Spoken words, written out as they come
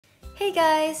Hey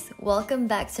guys! Welcome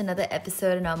back to another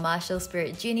episode in our Martial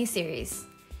Spirit Juni series.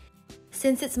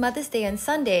 Since it's Mother's Day on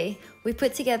Sunday, we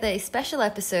put together a special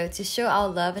episode to show our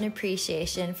love and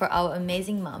appreciation for our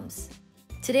amazing mums.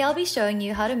 Today I'll be showing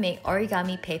you how to make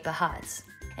origami paper hearts,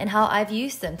 and how I've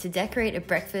used them to decorate a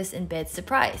breakfast in bed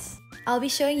surprise. I'll be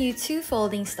showing you two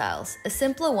folding styles, a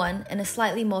simpler one and a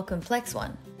slightly more complex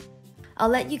one. I'll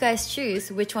let you guys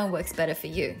choose which one works better for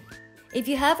you. If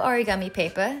you have origami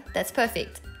paper, that's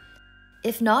perfect.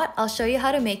 If not, I'll show you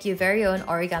how to make your very own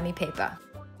origami paper.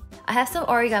 I have some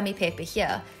origami paper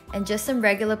here and just some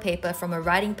regular paper from a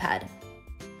writing pad.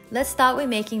 Let's start with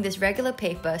making this regular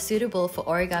paper suitable for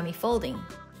origami folding.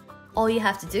 All you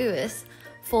have to do is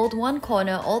fold one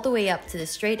corner all the way up to the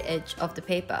straight edge of the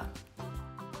paper.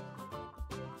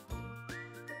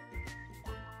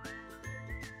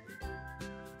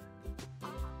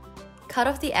 Cut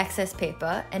off the excess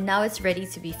paper and now it's ready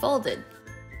to be folded.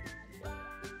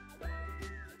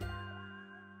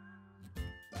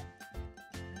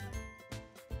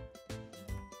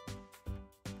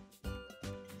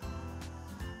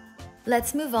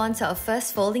 Let's move on to our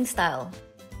first folding style.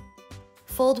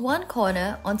 Fold one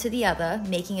corner onto the other,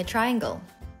 making a triangle.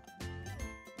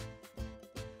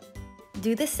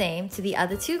 Do the same to the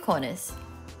other two corners.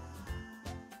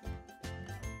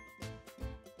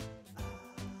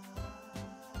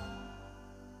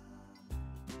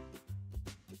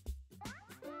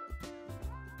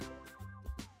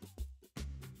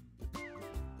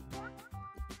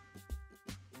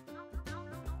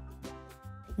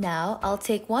 Now, I'll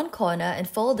take one corner and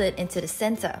fold it into the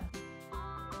center.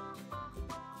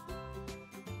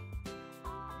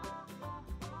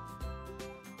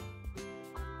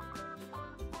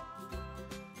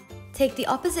 Take the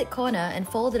opposite corner and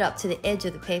fold it up to the edge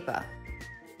of the paper.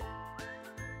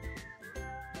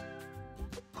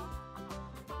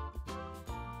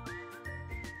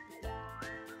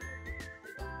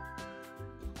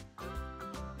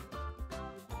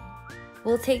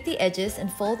 We'll take the edges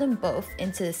and fold them both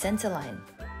into the center line.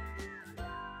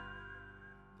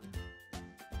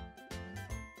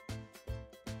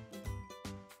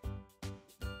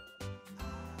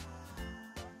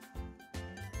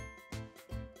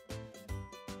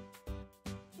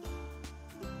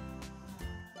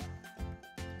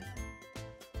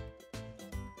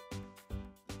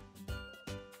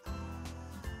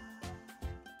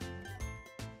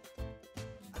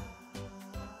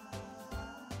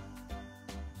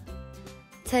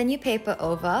 Turn your paper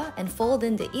over and fold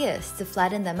in the ears to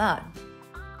flatten them out.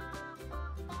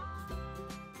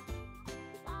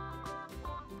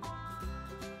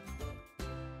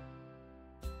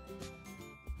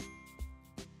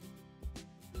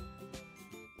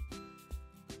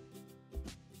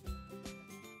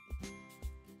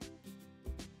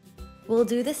 We'll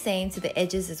do the same to the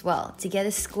edges as well to get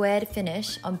a squared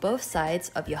finish on both sides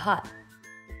of your heart.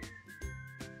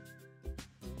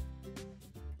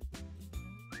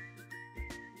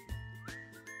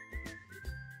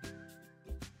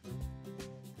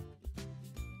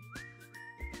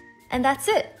 And that's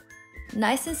it!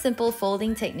 Nice and simple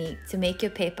folding technique to make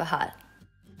your paper heart.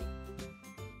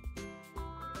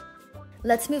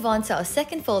 Let's move on to our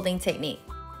second folding technique.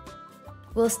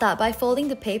 We'll start by folding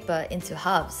the paper into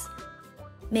halves,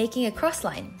 making a cross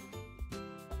line.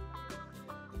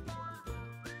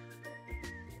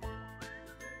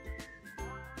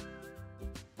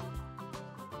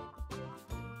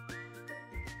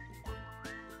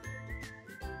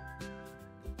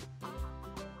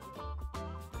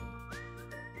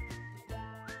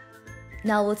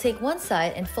 Now we'll take one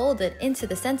side and fold it into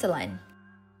the center line.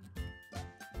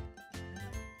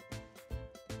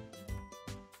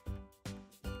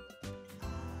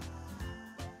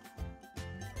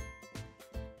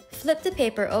 Flip the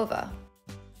paper over.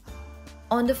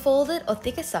 On the folded or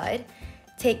thicker side,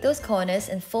 take those corners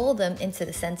and fold them into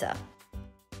the center.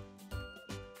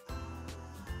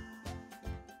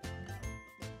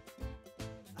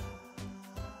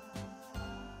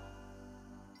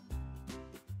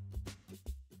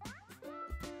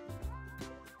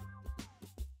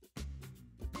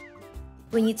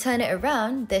 When you turn it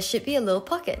around, there should be a little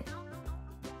pocket.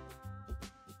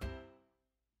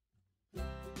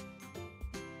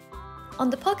 On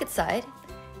the pocket side,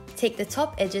 take the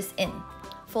top edges in,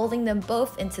 folding them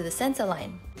both into the center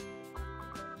line.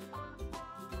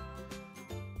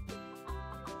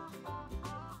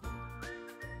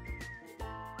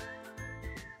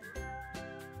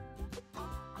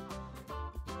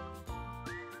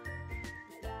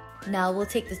 Now we'll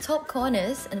take the top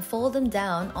corners and fold them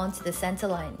down onto the center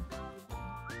line.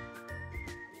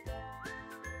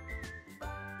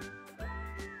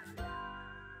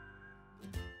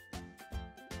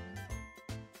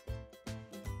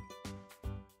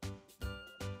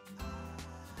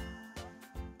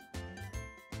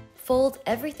 Fold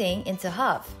everything into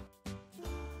half.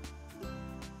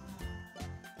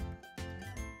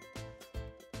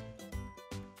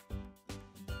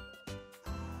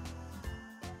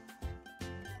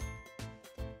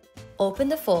 Open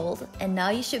the fold, and now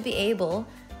you should be able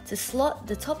to slot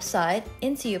the top side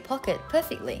into your pocket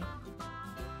perfectly.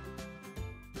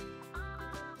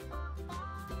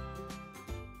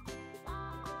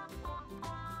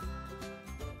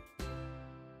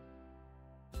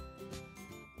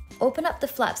 Open up the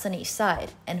flaps on each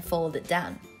side and fold it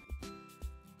down.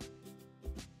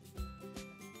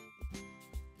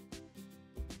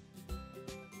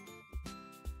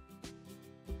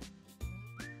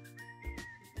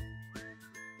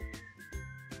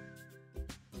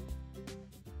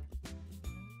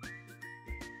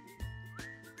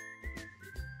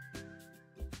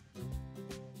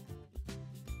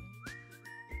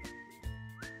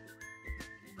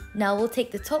 Now we'll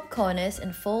take the top corners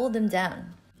and fold them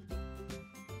down.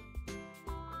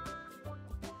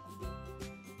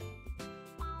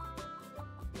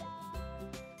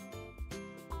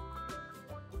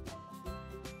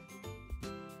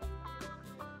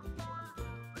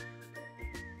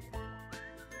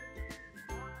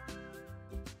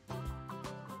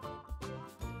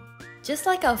 Just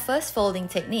like our first folding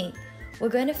technique, we're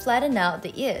going to flatten out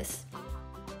the ears.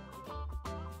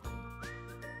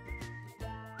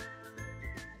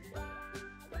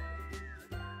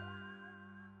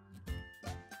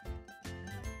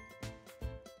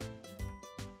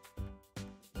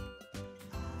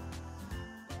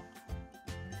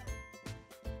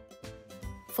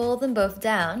 Fold them both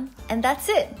down, and that's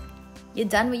it! You're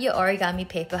done with your origami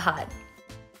paper heart.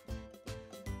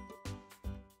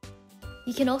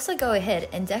 You can also go ahead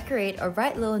and decorate or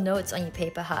write little notes on your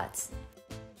paper hearts.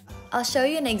 I'll show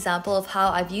you an example of how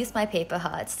I've used my paper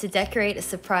hearts to decorate a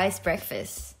surprise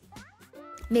breakfast.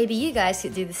 Maybe you guys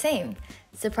could do the same,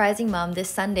 surprising mom this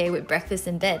Sunday with breakfast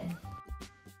in bed.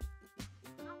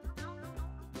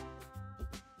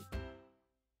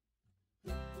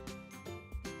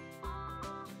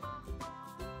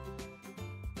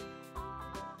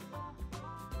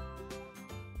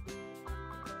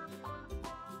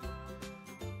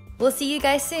 We'll see you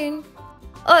guys soon.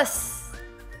 Us!